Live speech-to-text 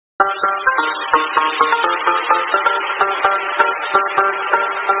Right,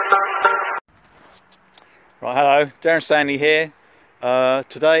 hello, Darren Stanley here.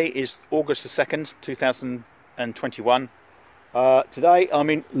 Today is August the 2nd, 2021. Today I'm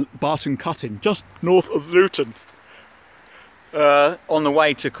in Barton Cutting, just north of Luton, on the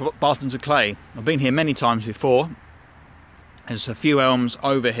way to Barton's of Clay. I've been here many times before. There's a few elms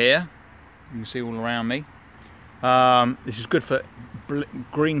over here, you can see all around me. This is good for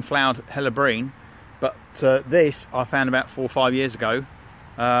green flowered helleborine, but this I found about 4 or 5 years ago,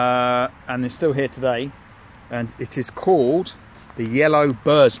 and it's still here today. And it is called the yellow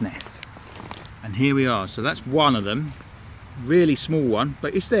bird's nest. And here we are. So that's one of them, really small one,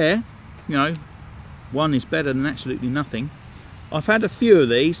 but it's there. You know, one is better than absolutely nothing. I've had a few of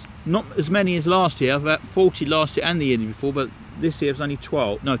these, not as many as last year, about 40 last year and the year before, but this year was only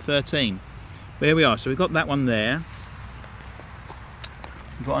 13. But here we are. So we've got that one there.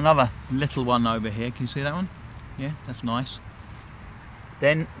 We've got another little one over here. Can you see that one? Yeah, that's nice.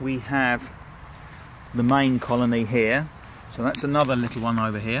 Then we have the main colony here, so that's another little one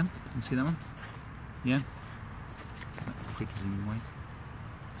over here. You see that one? Yeah. See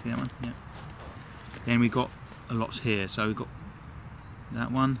that one? Yeah. Then we've got a lots here. So we've got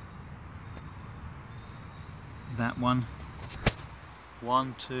that one, that one.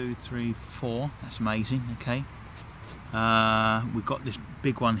 1, 2, 3, 4. That's amazing. Okay. We've got this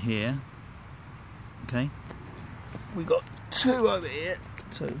big one here. Okay. We've got 2 over here.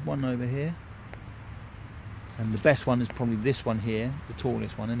 So 1 over here. And the best one is probably this one here, the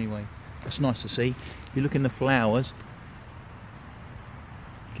tallest one anyway. That's nice to see. If you look in the flowers,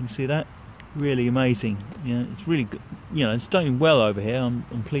 you can see that. Really amazing. You know, it's really good. You know, it's doing well over here.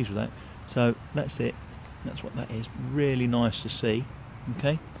 I'm pleased with that. So that's it. That's what that is. Really nice to see.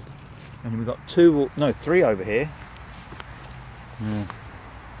 Okay. And we've got 3 over here.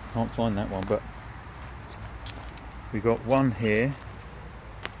 Can't find that one, but we've got 1 here.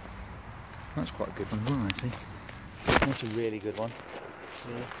 That's quite a good one, isn't it, actually? That's a really good one.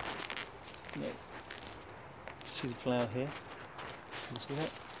 Yeah. See the flower here? Can you see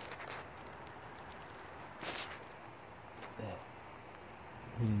that? There.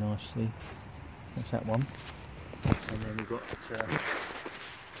 Really nicely. That's that one. And then we've got,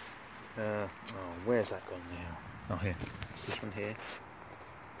 oh, where's that gone now? Oh, here. This one here.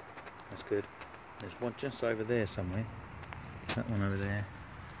 That's good. There's one just over there somewhere. That one over there.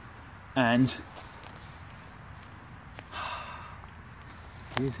 And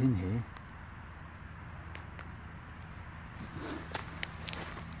he's in here.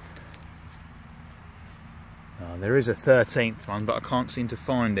 Oh, there is a 13th one, but I can't seem to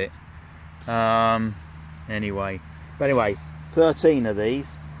find it. Anyway, 13 of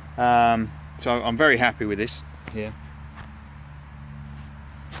these. So I'm very happy with this here.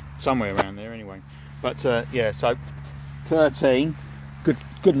 Somewhere around there, anyway. But yeah, so 13.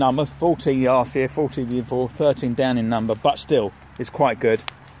 Good number. 14 last year, 14 the year before, 13 down in number, but still it's quite good.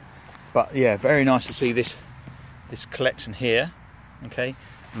 But yeah, very nice to see this collection here. Okay,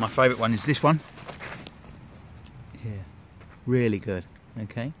 and my favourite one is this one. Yeah, really good.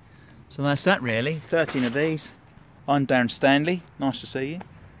 Okay, so that's that really. 13 of these. I'm Darren Stanley. Nice to see you.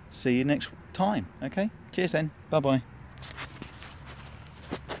 See you next time. Okay, cheers then. Bye bye.